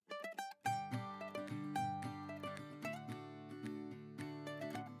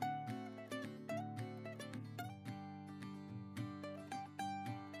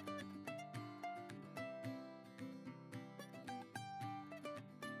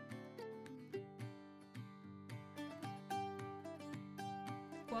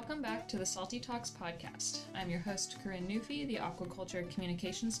Welcome back to the Salty Talks podcast. I'm your host, Corinne Newfie, the Aquaculture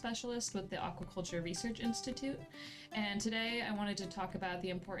Communications Specialist with the Aquaculture Research Institute. And today I wanted to talk about the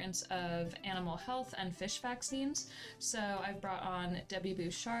importance of animal health and fish vaccines. So I've brought on Debbie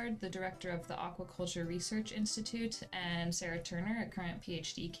Bouchard, the director of the Aquaculture Research Institute, and Sarah Turner, a current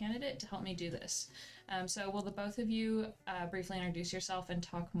PhD candidate, to help me do this. So will the both of you briefly introduce yourself and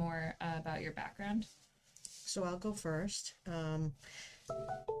talk more about your background? So I'll go first.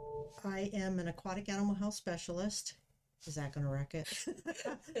 I am an aquatic animal health specialist. Is that going to wreck it?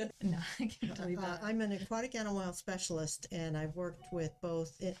 No, I can't believe that. I'm an aquatic animal health specialist, and I've worked with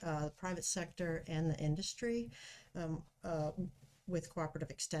both the private sector and the industry with cooperative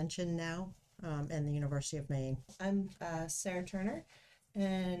extension now and the University of Maine. I'm Sarah Turner,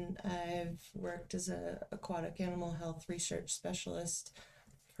 and I've worked as an aquatic animal health research specialist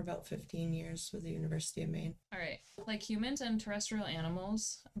for about 15 years with the University of Maine. All right. Like humans and terrestrial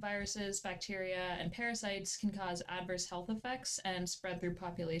animals, viruses, bacteria, and parasites can cause adverse health effects and spread through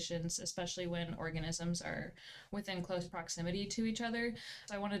populations, especially when organisms are within close proximity to each other.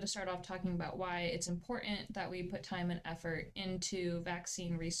 So I wanted to start off talking about why it's important that we put time and effort into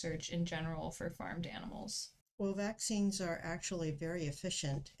vaccine research in general for farmed animals. Well, vaccines are actually very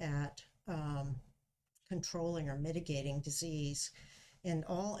efficient at controlling or mitigating disease. And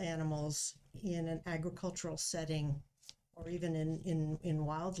all animals in an agricultural setting or even in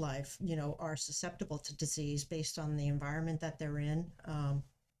wildlife, are susceptible to disease based on the environment that they're in.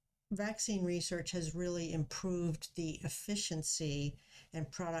 Vaccine research has really improved the efficiency and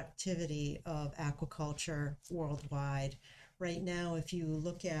productivity of aquaculture worldwide. Right now, if you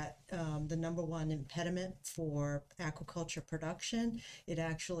look at the number one impediment for aquaculture production, it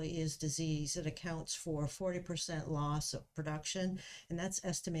actually is disease. It accounts for 40% loss of production, and that's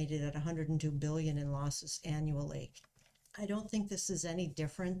estimated at $102 billion in losses annually. I don't think this is any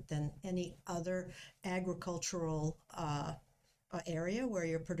different than any other agricultural area where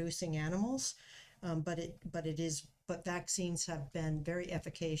you're producing animals, but vaccines have been very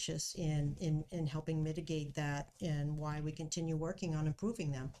efficacious in helping mitigate that, and why we continue working on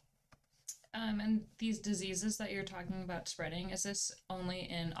improving them. And these diseases that you're talking about spreading, is this only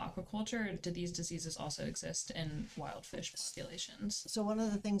in aquaculture, or do these diseases also exist in wild fish populations? So one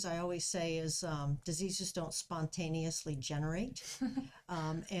of the things I always say is diseases don't spontaneously generate,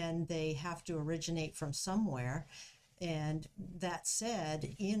 and they have to originate from somewhere. And that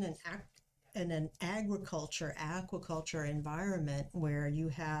said, in an aquaculture environment where you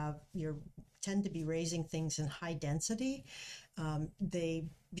tend to be raising things in high density, they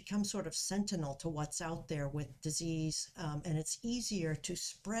become sort of sentinel to what's out there with disease, and it's easier to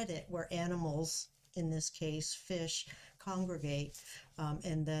spread it where animals, in this case fish, congregate,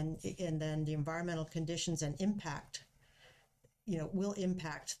 and then the environmental conditions and impact will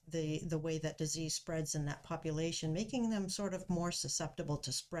impact the way that disease spreads in that population, making them sort of more susceptible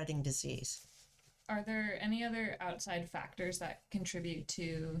to spreading disease. Are there any other outside factors that contribute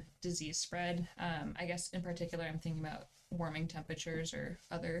to disease spread? I guess in particular, I'm thinking about warming temperatures or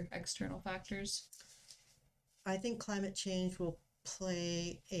other external factors. I think climate change will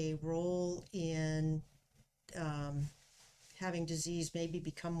play a role in having disease maybe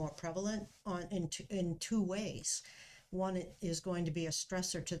become more prevalent in two ways. One is going to be a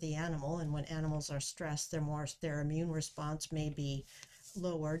stressor to the animal, and when animals are stressed, their immune response may be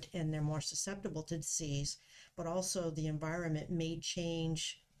lowered and they're more susceptible to disease. But also the environment may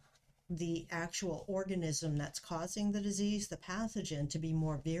change the actual organism that's causing the disease, the pathogen, to be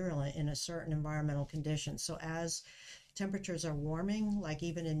more virulent in a certain environmental condition. So as temperatures are warming, like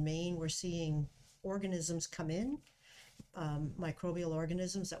even in Maine, we're seeing organisms come in, microbial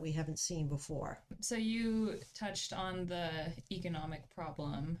organisms that we haven't seen before. So you touched on the economic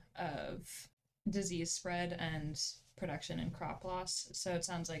problem of disease spread and production and crop loss. So it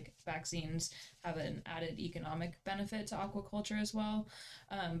sounds like vaccines have an added economic benefit to aquaculture as well.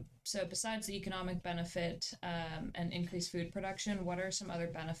 So besides the economic benefit and increased food production, what are some other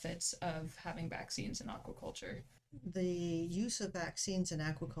benefits of having vaccines in aquaculture? The use of vaccines in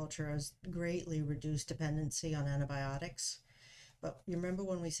aquaculture has greatly reduced dependency on antibiotics. But you remember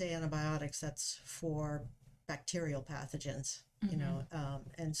when we say antibiotics, that's for bacterial pathogens,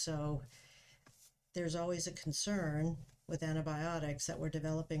 and so there's always a concern with antibiotics that we're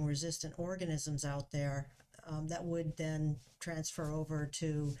developing resistant organisms out there that would then transfer over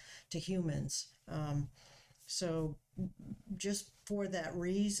to humans. So just for that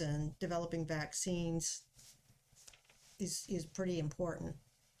reason, developing vaccines is pretty important.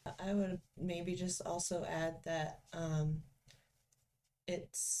 I would maybe just also add that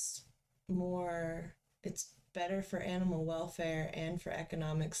it's better for animal welfare and for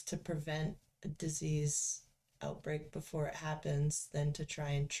economics to prevent a disease outbreak before it happens than to try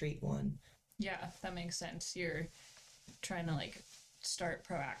and treat one. Yeah, that makes sense. You're trying to like start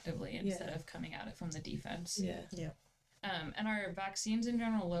proactively instead of coming at it from the defense. Yeah. And are vaccines in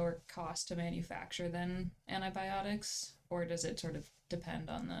general lower cost to manufacture than antibiotics, or does it sort of depend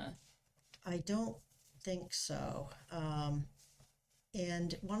on the? I don't think so.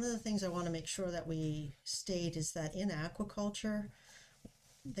 And one of the things I want to make sure that we state is that in aquaculture,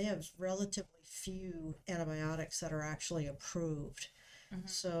 they have relatively few antibiotics that are actually approved.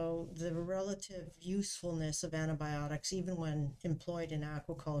 So the relative usefulness of antibiotics, even when employed in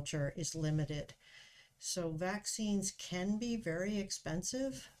aquaculture, is limited. So vaccines can be very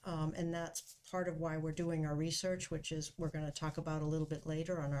expensive, and that's part of why we're doing our research, which is we're going to talk about a little bit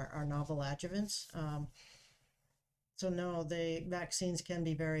later on our novel adjuvants. So no, the vaccines can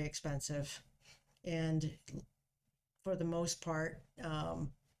be very expensive, and for the most part,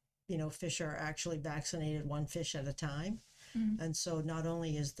 fish are actually vaccinated one fish at a time. And so not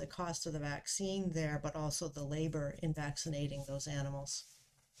only is the cost of the vaccine there, but also the labor in vaccinating those animals.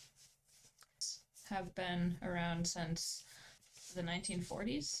 Have been around since the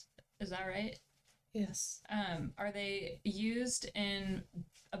 1940s. Is that right? Yes. Are they used in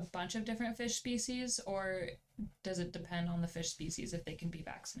a bunch of different fish species, or does it depend on the fish species if they can be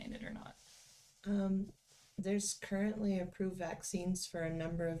vaccinated or not? There's currently approved vaccines for a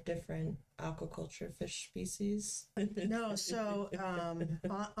number of different aquaculture fish species. No, so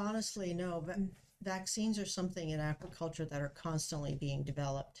honestly, no. Vaccines are something in aquaculture that are constantly being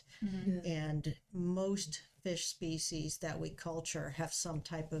developed. And most fish species that we culture have some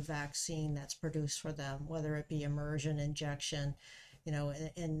type of vaccine that's produced for them, whether it be immersion, injection,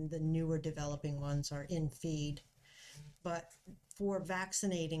 and the newer developing ones are in feed. But for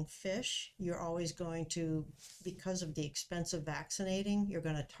vaccinating fish, you're always going to, because of the expense of vaccinating, you're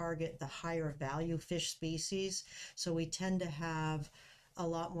going to target the higher value fish species. So we tend to have a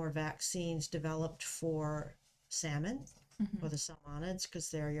lot more vaccines developed for salmon or the salmonids, because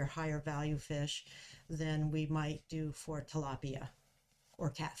they're your higher value fish, than we might do for tilapia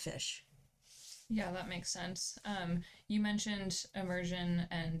or catfish. Yeah, that makes sense. You mentioned immersion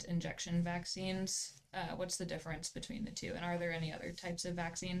and injection vaccines. What's the difference between the two? And are there any other types of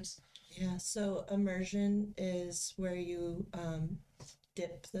vaccines? Yeah, so immersion is where you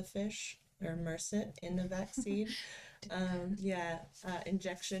dip the fish or immerse it in the vaccine.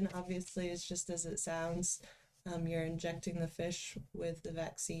 Injection obviously is just as it sounds. You're injecting the fish with the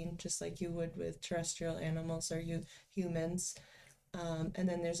vaccine just like you would with terrestrial animals or humans. And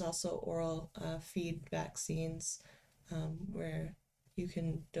then there's also oral feed vaccines where you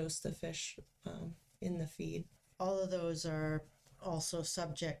can dose the fish in the feed. All of those are also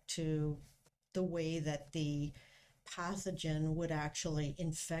subject to the way that the pathogen would actually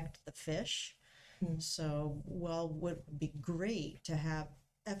infect the fish. So, would be great to have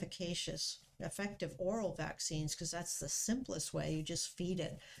efficacious, effective oral vaccines, because that's the simplest way. You just feed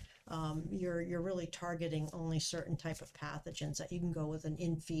it. You're really targeting only certain type of pathogens that you can go with an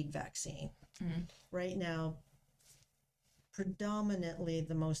in-feed vaccine. Right now, predominantly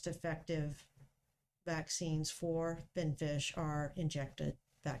the most effective vaccines for finfish are injected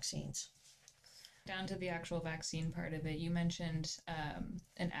vaccines. Down to the actual vaccine part of it, you mentioned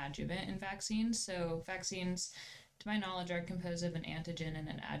an adjuvant in vaccines. So vaccines, to my knowledge, are composed of an antigen and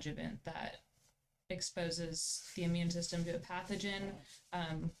an adjuvant that exposes the immune system to a pathogen,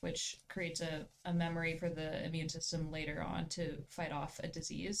 which creates a memory for the immune system later on to fight off a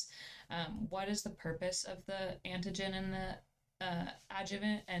disease. What is the purpose of the antigen and the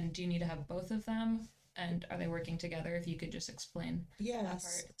adjuvant, and do you need to have both of them? And are they working together? If you could just explain that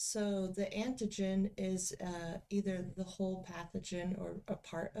part. So the antigen is either the whole pathogen or a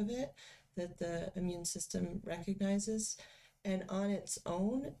part of it that the immune system recognizes. And on its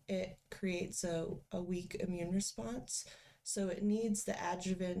own, it creates a weak immune response. So it needs the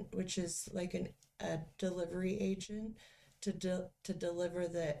adjuvant, which is like a delivery agent, to deliver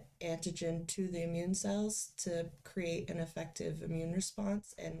the antigen to the immune cells to create an effective immune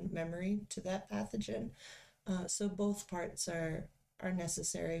response and memory to that pathogen. So both parts are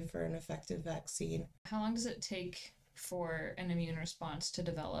necessary for an effective vaccine. How long does it take for an immune response to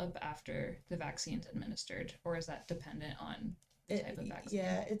develop after the vaccine's administered, or is that dependent on the type of vaccine?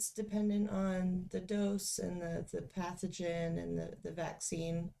 Yeah, it's dependent on the dose and the pathogen and the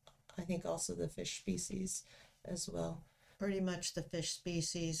vaccine. I think also the fish species as well. Pretty much the fish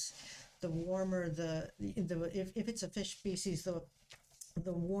species, the warmer if it's a fish species,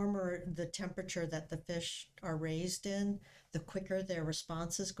 the warmer the temperature that the fish are raised in, the quicker their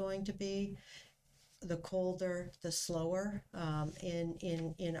response is going to be. the colder, the slower.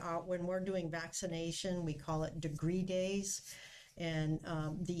 When we're doing vaccination, we call it degree days, and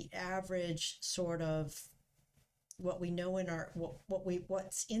the average sort of what we know in our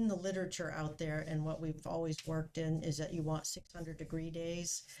what's in the literature out there and what we've always worked in is that you want 600 degree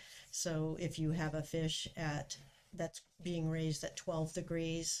days. So if you have a fish that's being raised at 12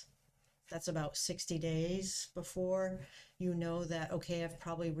 degrees, that's about 60 days before you know that, okay, I've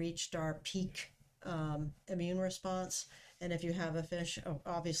probably reached our peak immune response. And if you have a fish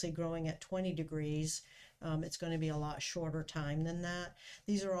obviously growing at 20 degrees, it's going to be a lot shorter time than that.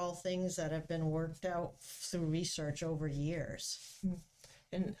 These are all things that have been worked out through research over years.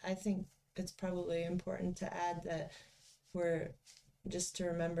 And I think it's probably important to add that to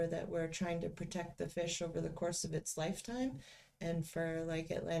remember that we're trying to protect the fish over the course of its lifetime. And for like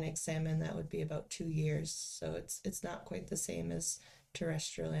Atlantic salmon, that would be about 2 years. So it's not quite the same as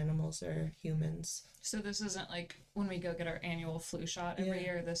terrestrial animals or humans. So this isn't like when we go get our annual flu shot every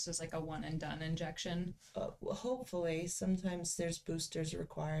year. This is like a one and done injection. Well, hopefully, sometimes there's boosters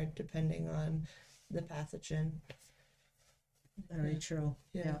required depending on the pathogen. Very true.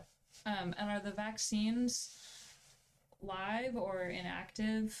 Yeah. And are the vaccines live or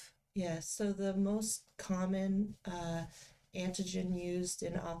inactive? Yeah. So the most common antigen used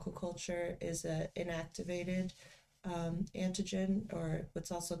in aquaculture is an inactivated antigen, or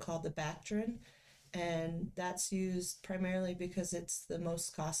what's also called the bacterin, and that's used primarily because it's the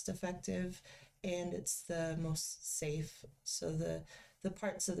most cost effective and it's the most safe. So the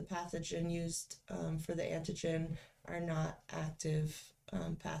parts of the pathogen used for the antigen are not active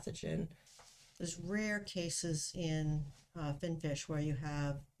pathogen. There's rare cases in finfish where you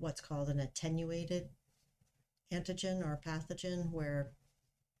have what's called an attenuated antigen or pathogen, where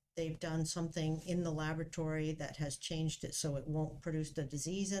they've done something in the laboratory that has changed it so it won't produce the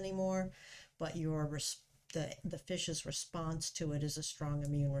disease anymore, but the fish's response to it is a strong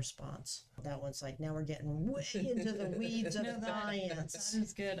immune response. That one's like, now we're getting way into the weeds of science. That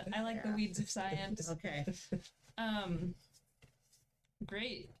is good. I like the weeds of science. Okay.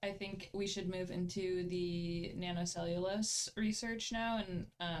 Great. I think we should move into the nanocellulose research now.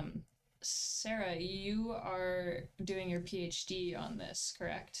 And Sarah, you are doing your PhD on this,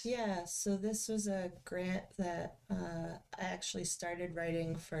 correct? Yeah, so this was a grant that I actually started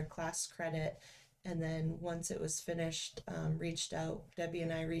writing for class credit, and then once it was finished, Debbie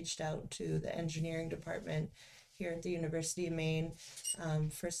and I reached out to the engineering department here at the University of Maine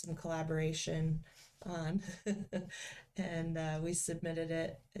for some collaboration on, and we submitted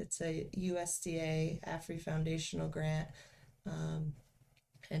it. It's a USDA AFRI Foundational grant,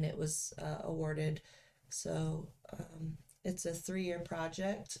 and it was awarded. So it's a 3-year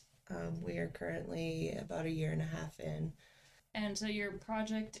project. We are currently about 1.5 years in. And so your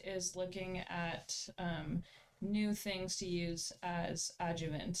project is looking at new things to use as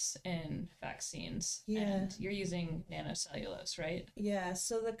adjuvants in vaccines. Yeah. And you're using nanocellulose, right? Yeah,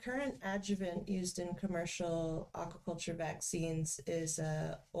 so the current adjuvant used in commercial aquaculture vaccines is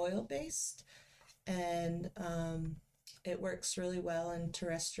oil-based, and it works really well in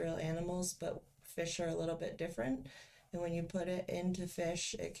terrestrial animals, but fish are a little bit different. And when you put it into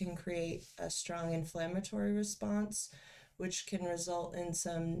fish, it can create a strong inflammatory response, which can result in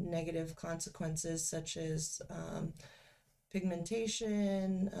some negative consequences such as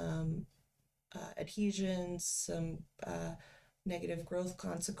pigmentation, adhesions, some negative growth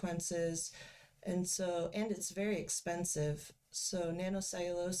consequences. And it's very expensive. So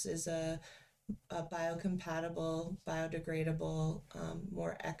nanocellulose is a biocompatible, biodegradable,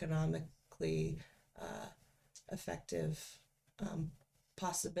 more economically effective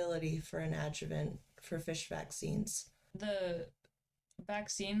possibility for an adjuvant for fish vaccines. The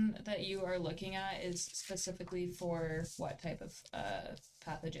vaccine that you are looking at is specifically for what type of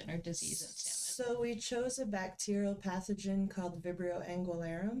pathogen or disease in salmon? So we chose a bacterial pathogen called Vibrio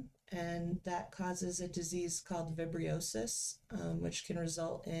anguillarum, and that causes a disease called vibriosis, which can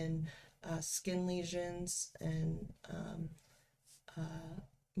result in skin lesions and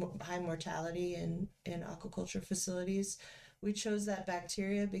high mortality in aquaculture facilities. We chose that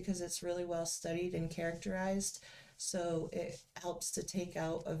bacteria because it's really well studied and characterized, so it helps to take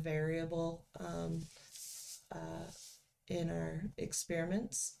out a variable in our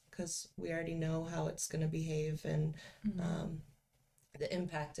experiments because we already know how it's going to behave and the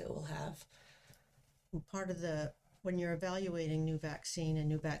impact it will have. When you're evaluating new vaccine and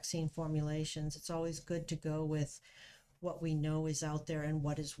new vaccine formulations, it's always good to go with what we know is out there and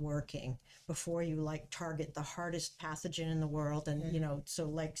what is working before you like target the hardest pathogen in the world. And, you know, so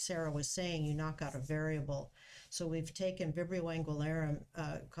like Sarah was saying, you knock out a variable. So we've taken Vibrio anguillarum,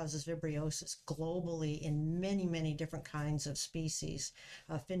 causes vibriosis globally in many, many different kinds of species,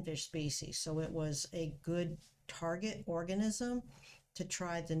 finfish species. So it was a good target organism to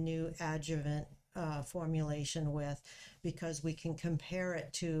try the new adjuvant formulation with, because we can compare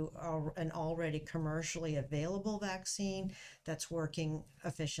it to an already commercially available vaccine that's working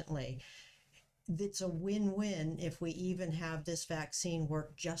efficiently. It's a win-win if we even have this vaccine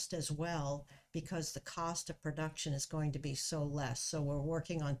work just as well, because the cost of production is going to be so less. So we're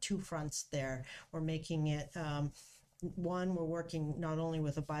working on two fronts there. We're making it, one, we're working not only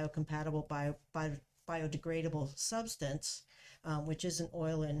with a biocompatible, biodegradable substance, which is an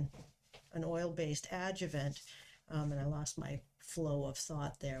oil-based adjuvant. And I lost my flow of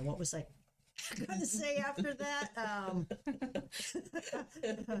thought there. What was I going to say after that?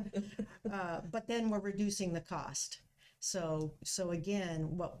 But then we're reducing the cost. So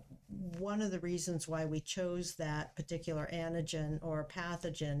again, one of the reasons why we chose that particular antigen or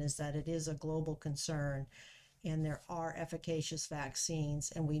pathogen is that it is a global concern, and there are efficacious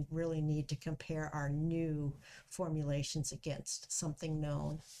vaccines, and we really need to compare our new formulations against something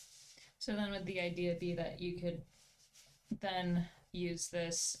known. So then would the idea be that you could then use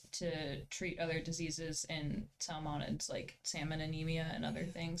this to treat other diseases in salmonids, like salmon anemia and other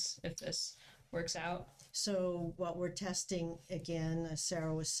things, if this works out? So what we're testing, again, as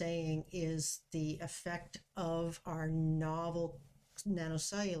Sarah was saying, is the effect of our novel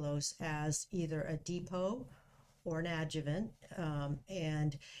nanocellulose as either a depot or an adjuvant,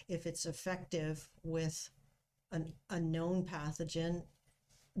 and if it's effective with a known pathogen,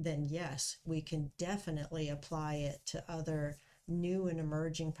 then yes, we can definitely apply it to other new and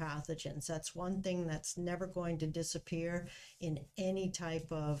emerging pathogens. That's one thing that's never going to disappear in any type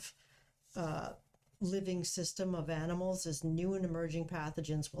of living system of animals, is new and emerging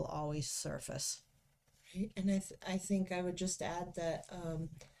pathogens will always surface. Right. And I think I would just add that,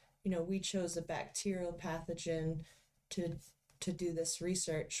 we chose a bacterial pathogen to do this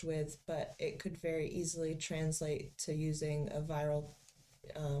research with, but it could very easily translate to using a viral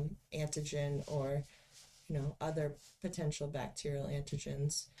antigen or, other potential bacterial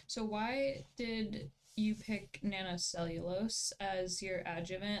antigens. So why did you pick nanocellulose as your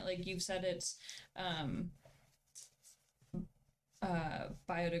adjuvant? Like you've said, it's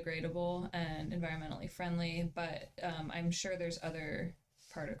biodegradable and environmentally friendly, but I'm sure there's other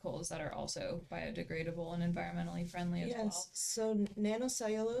particles that are also biodegradable and environmentally friendly as well. Yes, so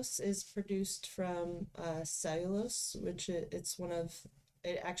nanocellulose is produced from cellulose, which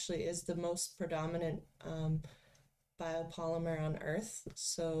it actually is the most predominant biopolymer on Earth.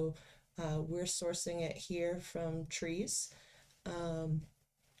 So we're sourcing it here from trees.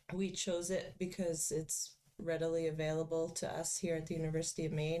 We chose it because it's readily available to us here at the University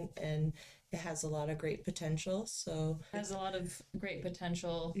of Maine, and it has a lot of great potential. So it has a lot of great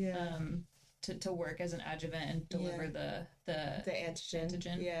potential to work as an adjuvant and deliver the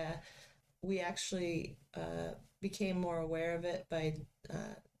antigen. Yeah, we actually became more aware of it by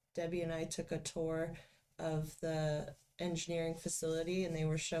Debbie and I took a tour of the engineering facility, and they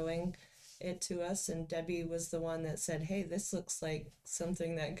were showing it to us, and Debbie was the one that said, hey, this looks like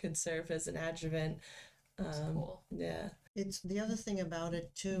something that could serve as an adjuvant. That's cool. Yeah. It's the other thing about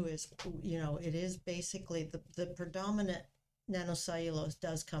it too is, it is basically the predominant nanocellulose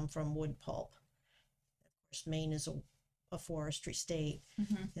does come from wood pulp. Of course, Maine is a forestry state,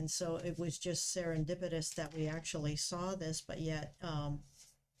 and so it was just serendipitous that we actually saw this, but yet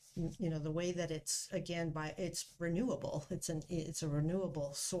the way that it's, again, it's renewable. It's a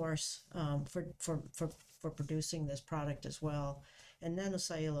renewable source for producing this product as well. And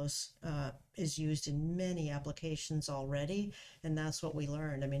nanocellulose is used in many applications already, and that's what we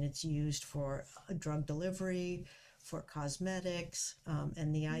learned. I mean, it's used for drug delivery, for cosmetics,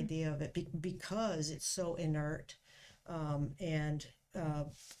 and the idea of it because it's so inert, and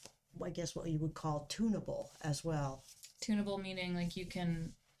I guess what you would call tunable as well. Tunable meaning like you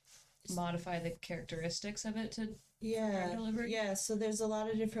can modify the characteristics of it to drug delivery? Yeah, so there's a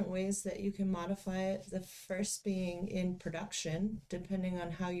lot of different ways that you can modify it. The first being in production. Depending on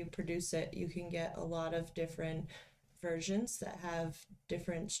how you produce it, you can get a lot of different versions that have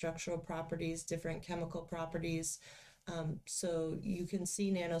different structural properties, different chemical properties. So you can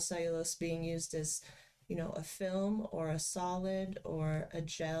see nanocellulose being used as, a film or a solid or a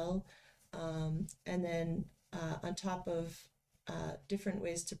gel. And then on top of different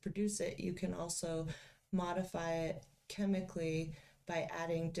ways to produce it, you can also modify it chemically by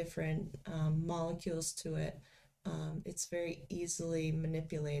adding different molecules to it. it's very easily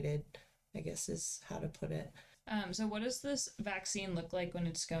manipulated, I guess is how to put it. So what does this vaccine look like when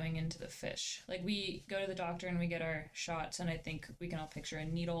it's going into the fish? Like we go to the doctor and we get our shots, and I think we can all picture a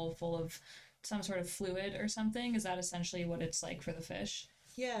needle full of some sort of fluid or something. Is that essentially what it's like for the fish?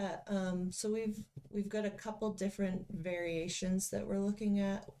 Yeah, so we've got a couple different variations that we're looking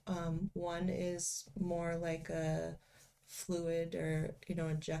at. One is more like a fluid or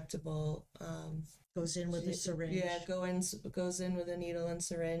injectable. Goes in with a syringe. Yeah, goes in with a needle and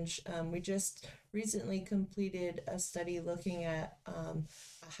syringe. We just recently completed a study looking at a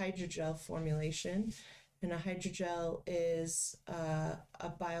hydrogel formulation, and a hydrogel is a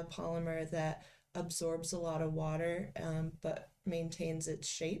biopolymer that absorbs a lot of water, but maintains its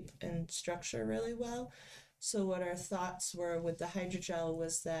shape and structure really well. So what our thoughts were with the hydrogel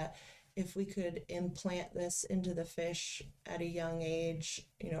was that if we could implant this into the fish at a young age,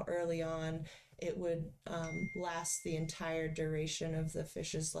 early on, it would last the entire duration of the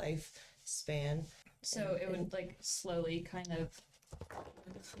fish's lifespan. So it would like slowly kind of.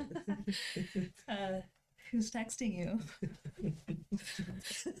 Who's texting you?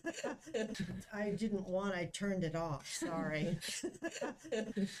 I didn't want, I turned it off. Sorry.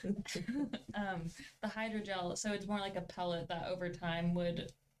 The hydrogel, so it's more like a pellet that over time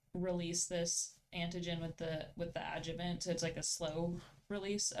would release this antigen with the adjuvant. So it's like a slow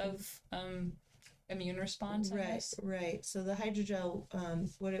release of immune response. Right. So the hydrogel,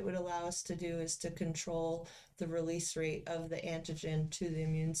 what it would allow us to do is to control the release rate of the antigen to the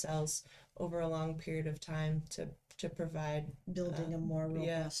immune cells over a long period of time to provide Building a more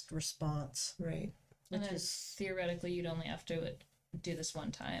robust response. Right. And then theoretically, you'd only have to do this one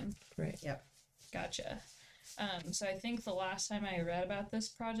time. Right. Yep. Gotcha. So I think the last time I read about this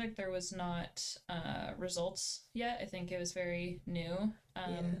project, there was not results yet. I think it was very new.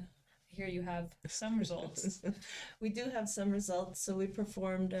 Here you have some results. We do have some results. So we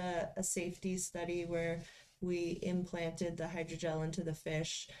performed a safety study where we implanted the hydrogel into the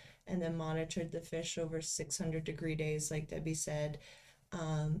fish and then monitored the fish over 600 degree days, like Debbie said.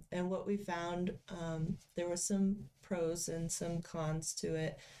 And what we found, there were some pros and some cons to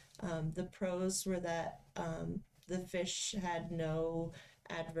it. The pros were that the fish had no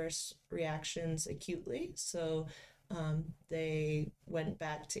adverse reactions acutely. So they went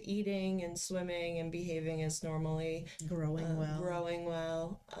back to eating and swimming and behaving as normally. Growing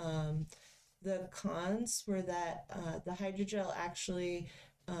well. The cons were that the hydrogel actually,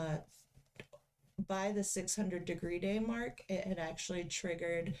 by the 600 degree day mark, it had actually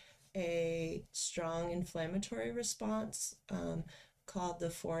triggered a strong inflammatory response called the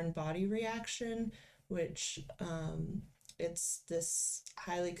foreign body reaction, which it's this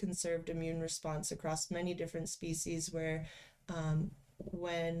highly conserved immune response across many different species where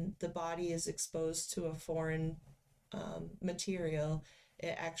when the body is exposed to a foreign material,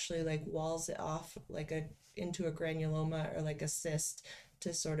 it actually like walls it off into a granuloma or like a cyst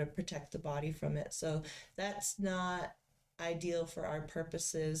to sort of protect the body from it. So that's not ideal for our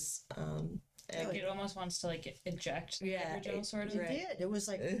purposes. It almost wants to like eject the hydrogel, sort of. It did. It was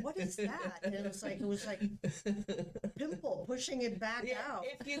like, what is that? And it was like pimple pushing it back out.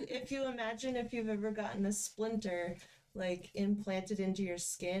 If you imagine if you've ever gotten a splinter like implanted into your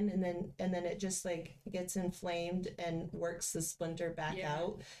skin and then it just like gets inflamed and works the splinter back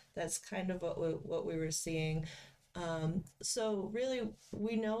out. That's kind of what we were seeing. So really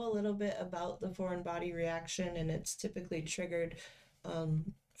we know a little bit about the foreign body reaction, and it's typically triggered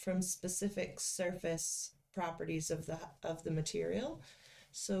from specific surface properties of the material.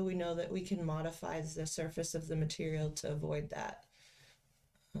 So we know that we can modify the surface of the material to avoid that.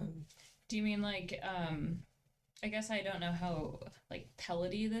 Do you mean like I guess I don't know how like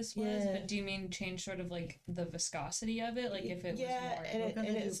pellety this was, but do you mean change sort of like the viscosity of it, like if it was more?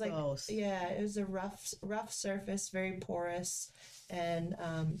 And it's like both. It was a rough surface, very porous, and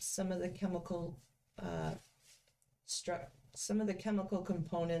some of the chemical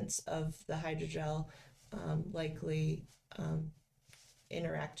components of the hydrogel likely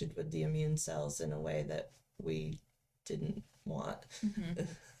interacted with the immune cells in a way that we didn't want. Mm-hmm.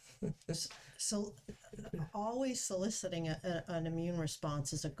 So always soliciting an immune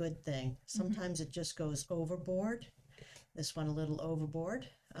response is a good thing. Sometimes it just goes overboard. This one a little overboard.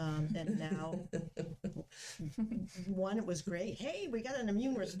 And now, one, it was great. Hey, we got an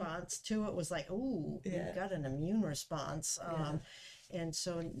immune response. Two, it was like, ooh, we got an immune response. And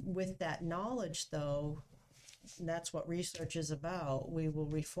so with that knowledge, though, that's what research is about. We will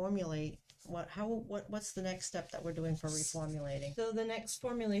reformulate. What's the next step that we're doing for reformulating? So the next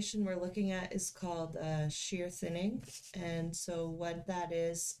formulation we're looking at is called shear thinning. And so what that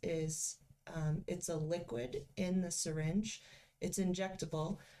is it's a liquid in the syringe. It's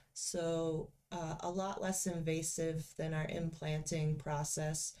injectable, so a lot less invasive than our implanting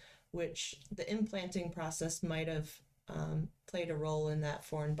process, which the implanting process might have played a role in that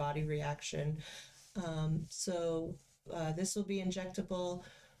foreign body reaction. So this will be injectable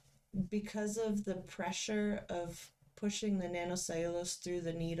because of the pressure of pushing the nanocellulose through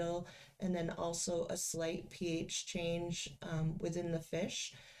the needle, and then also a slight pH change within the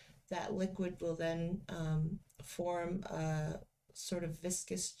fish. That liquid will then form a sort of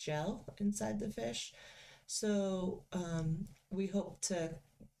viscous gel inside the fish. So we hope to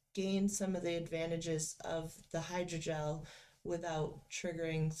gain some of the advantages of the hydrogel without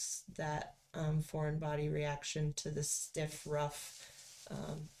triggering that foreign body reaction to the stiff, rough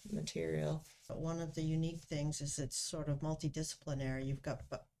material. But one of the unique things is it's sort of multidisciplinary. You've got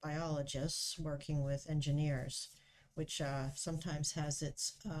biologists working with engineers, which sometimes has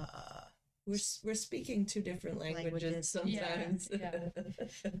its We're speaking two different languages sometimes. Yeah.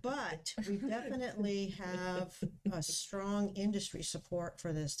 but we definitely have a strong industry support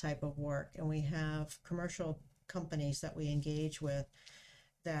for this type of work, and we have commercial companies that we engage with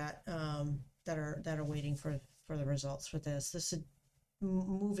that are waiting for the results for this. This is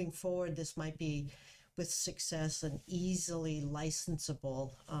moving forward. This might be with success an easily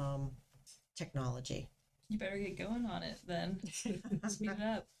licensable technology. You better get going on it then. Speed it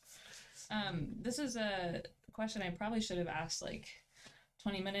up. This is a question I probably should have asked like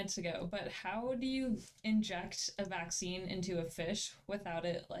 20 minutes ago, but how do you inject a vaccine into a fish without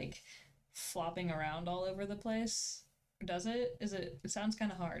it like flopping around all over the place? Does it? It sounds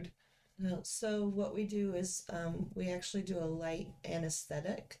kind of hard. No. So what we do is we actually do a light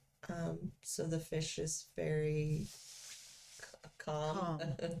anesthetic. So the fish is very calm.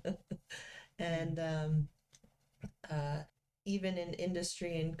 And even in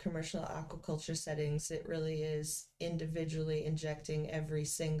industry and commercial aquaculture settings, it really is individually injecting every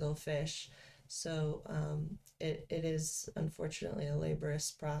single fish. So it is unfortunately a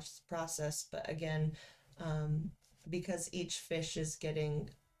laborious process, but again, because each fish is getting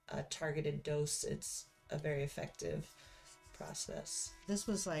a targeted dose, it's a very effective process. This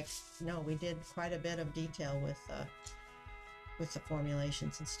was we did quite a bit of detail with the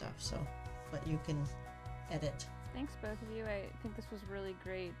formulations and stuff. So, but you can edit. Thanks, both of you. I think this was really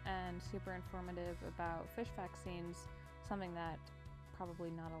great and super informative about fish vaccines, something that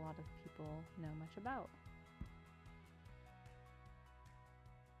probably not a lot of people know much about.